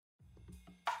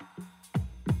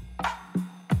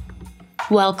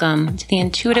Welcome to the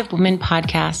Intuitive Woman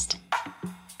Podcast.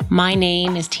 My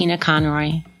name is Tina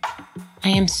Conroy. I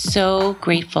am so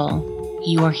grateful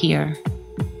you are here.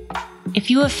 If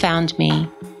you have found me,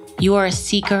 you are a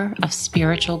seeker of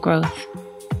spiritual growth.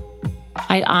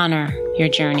 I honor your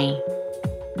journey.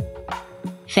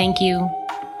 Thank you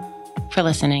for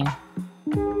listening.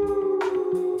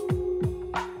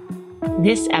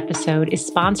 This episode is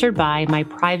sponsored by my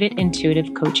private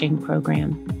intuitive coaching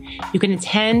program. You can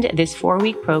attend this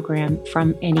 4-week program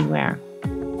from anywhere.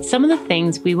 Some of the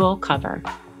things we will cover: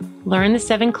 learn the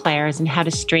 7 clairs and how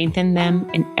to strengthen them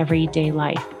in everyday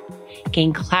life.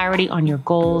 Gain clarity on your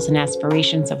goals and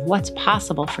aspirations of what's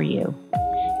possible for you.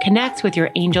 Connect with your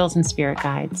angels and spirit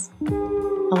guides.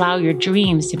 Allow your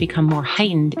dreams to become more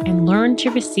heightened and learn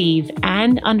to receive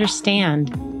and understand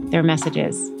their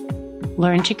messages.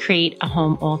 Learn to create a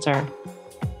home altar.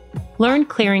 Learn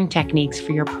clearing techniques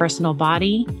for your personal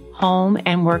body, home,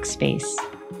 and workspace.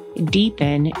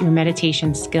 Deepen your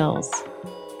meditation skills.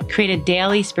 Create a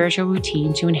daily spiritual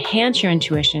routine to enhance your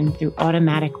intuition through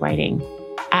automatic writing,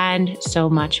 and so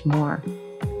much more.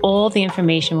 All the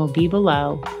information will be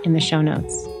below in the show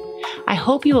notes. I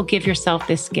hope you will give yourself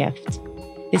this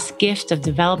gift of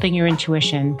developing your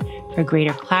intuition for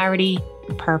greater clarity,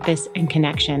 purpose, and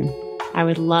connection. I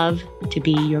would love to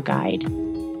be your guide.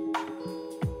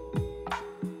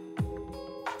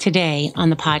 Today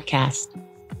on the podcast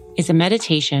is a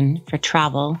meditation for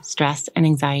travel, stress, and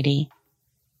anxiety.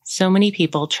 So many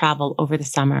people travel over the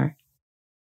summer.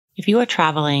 If you are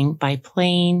traveling by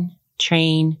plane,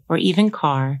 train, or even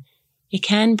car, it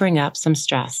can bring up some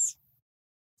stress.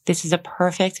 This is a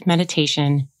perfect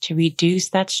meditation to reduce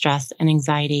that stress and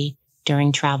anxiety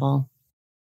during travel.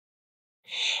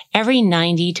 Every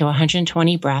 90 to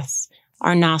 120 breaths,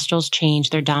 our nostrils change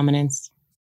their dominance.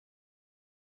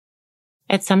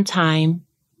 At some time,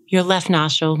 your left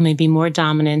nostril may be more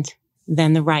dominant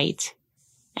than the right,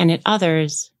 and at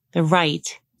others, the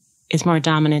right is more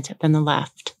dominant than the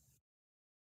left.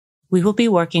 We will be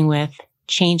working with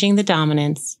changing the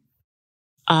dominance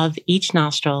of each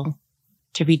nostril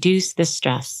to reduce this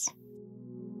stress.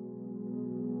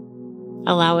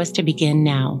 Allow us to begin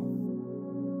now.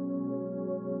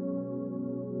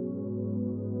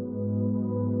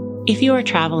 If you are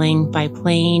traveling by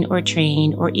plane or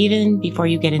train, or even before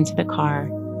you get into the car,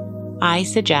 I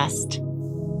suggest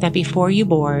that before you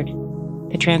board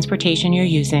the transportation you're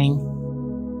using,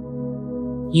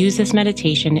 use this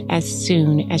meditation as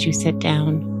soon as you sit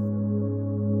down.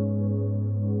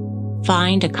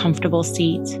 Find a comfortable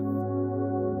seat.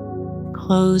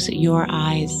 Close your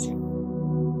eyes.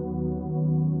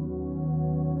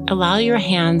 Allow your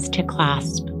hands to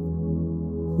clasp,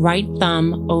 right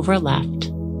thumb over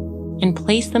left, and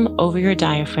place them over your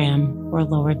diaphragm or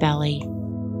lower belly.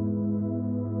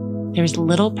 There's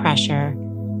little pressure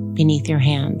beneath your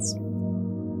hands.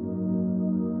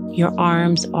 Your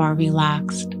arms are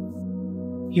relaxed.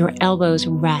 Your elbows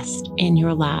rest in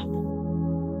your lap.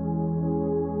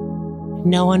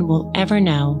 No one will ever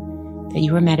know that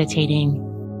you are meditating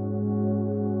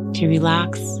to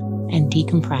relax and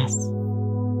decompress.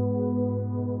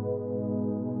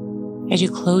 As you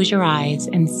close your eyes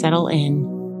and settle in,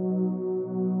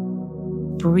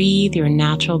 breathe your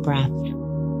natural breath.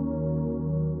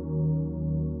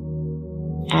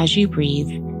 As you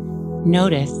breathe,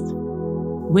 notice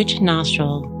which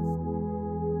nostril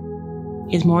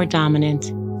is more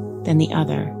dominant than the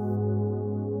other.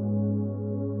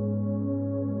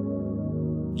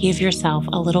 Give yourself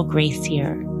a little grace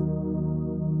here.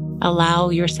 Allow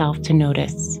yourself to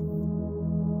notice.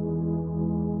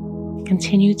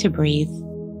 Continue to breathe.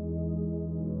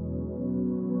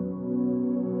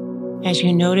 As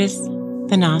you notice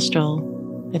the nostril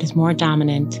that is more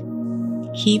dominant,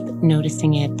 keep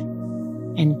noticing it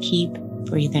and keep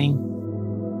breathing.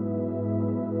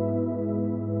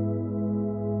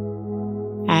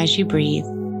 As you breathe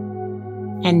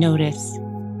and notice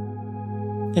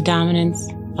the dominance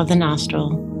of the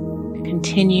nostril,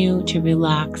 continue to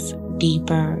relax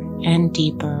deeper and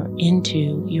deeper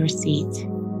into your seat.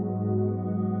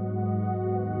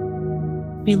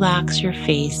 Relax your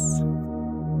face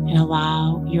and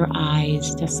allow your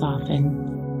eyes to soften.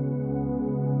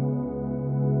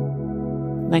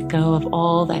 Let go of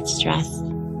all that stress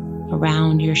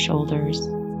around your shoulders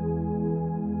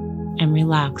and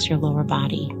relax your lower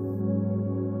body.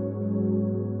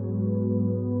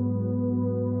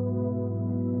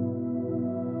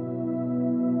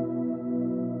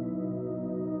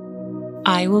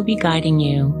 I will be guiding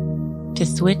you to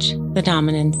switch the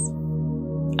dominance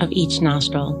of each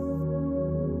nostril.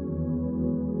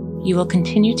 You will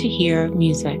continue to hear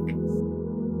music,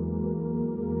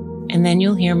 And then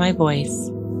you'll hear my voice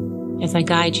as I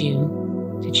guide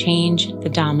you to change the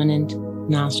dominant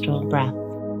nostril breath.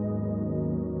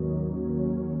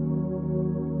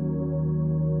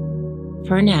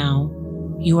 For now,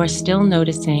 you are still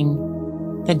noticing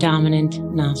the dominant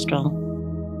nostril.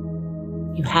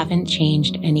 You haven't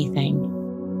changed anything.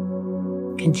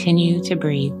 Continue to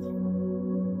breathe.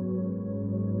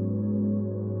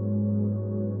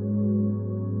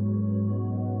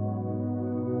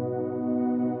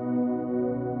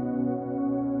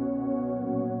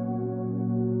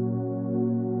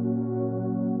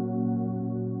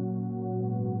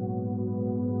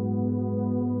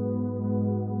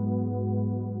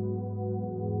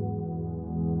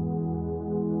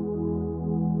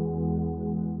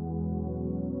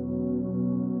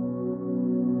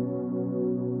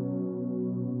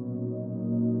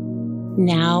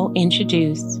 Now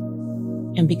introduce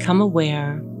and become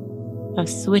aware of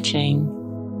switching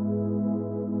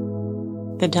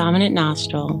the dominant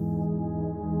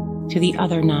nostril to the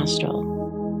other nostril.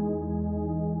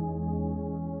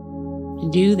 To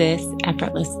do this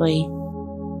effortlessly,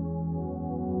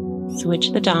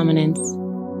 switch the dominance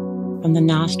from the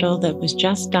nostril that was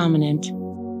just dominant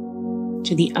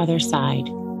to the other side.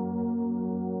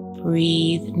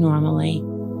 Breathe normally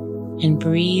and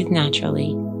breathe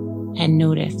naturally. And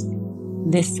notice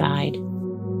this side.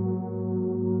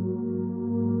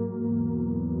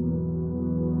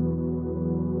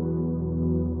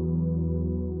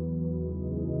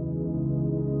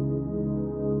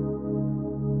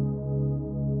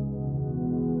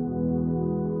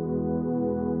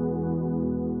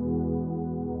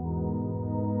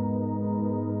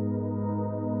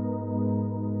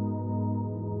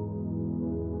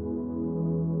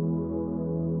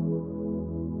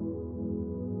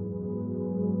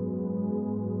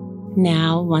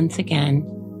 Now, once again,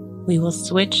 we will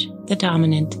switch the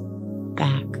dominant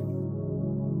back.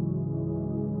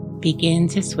 Begin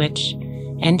to switch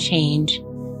and change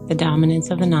the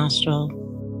dominance of the nostril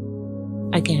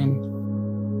again.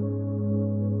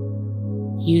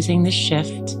 Using this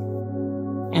shift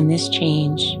and this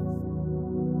change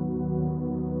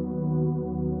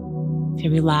to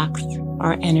relax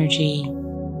our energy,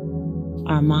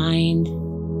 our mind,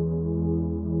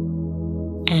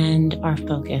 and our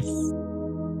focus.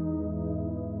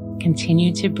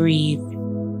 Continue to breathe,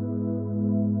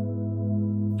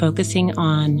 focusing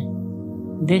on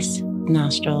this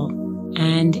nostril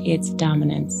and its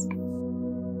dominance.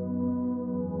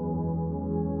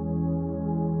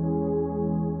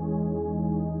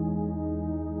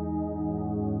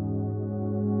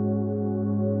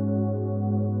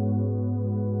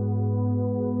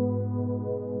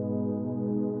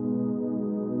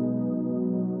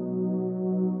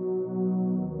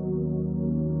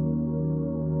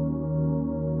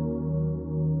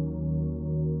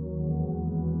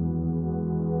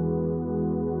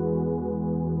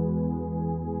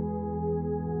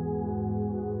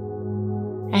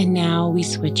 And now we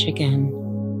switch again.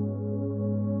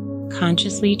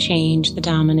 Consciously change the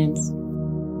dominance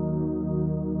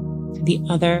to the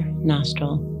other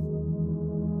nostril.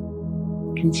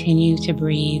 Continue to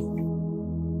breathe.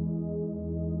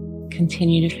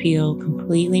 Continue to feel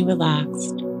completely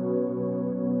relaxed.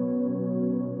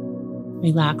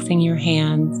 Relaxing your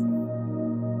hands,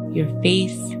 your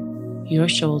face, your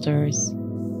shoulders,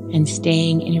 and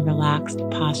staying in a relaxed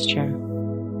posture.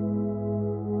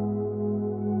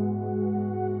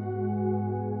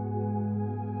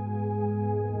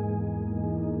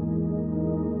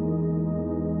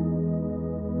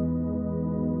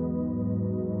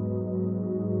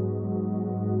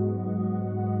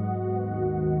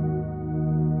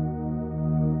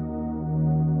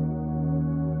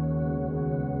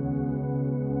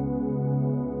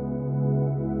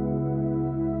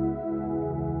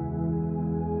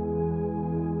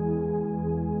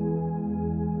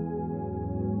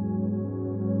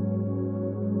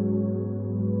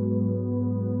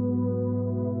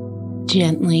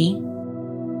 Gently,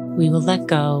 we will let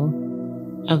go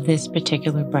of this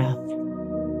particular breath.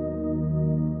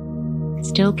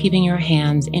 Still keeping your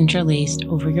hands interlaced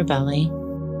over your belly,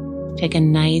 take a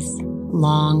nice,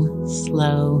 long,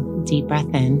 slow, deep breath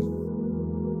in,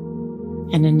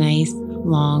 and a nice,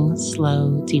 long,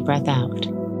 slow, deep breath out.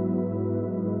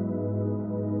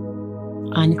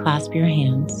 Unclasp your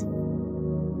hands.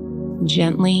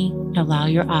 Gently allow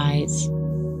your eyes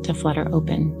to flutter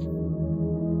open.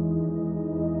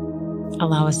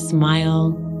 Allow a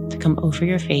smile to come over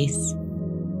your face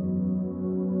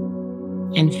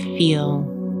and feel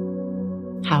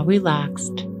how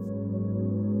relaxed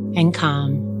and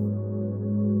calm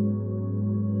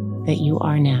that you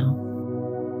are now.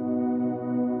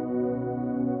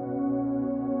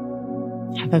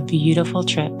 Have a beautiful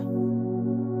trip.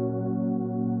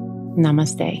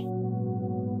 Namaste.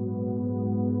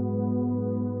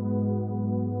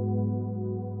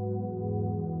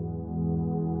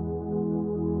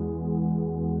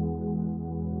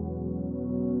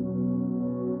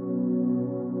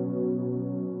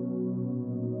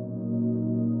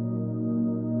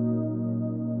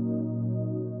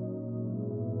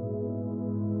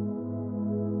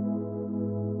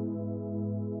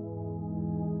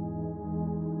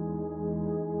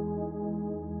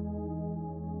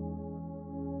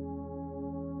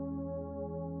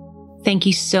 Thank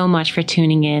you so much for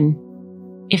tuning in.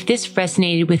 If this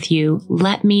resonated with you,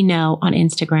 let me know on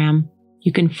Instagram.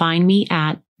 You can find me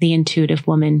at The Intuitive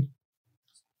Woman.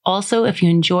 Also, if you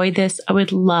enjoyed this, I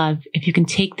would love if you can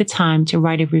take the time to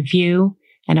write a review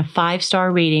and a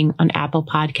 5-star rating on Apple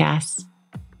Podcasts.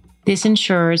 This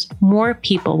ensures more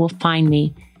people will find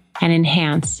me and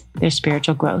enhance their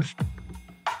spiritual growth.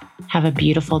 Have a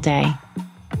beautiful day.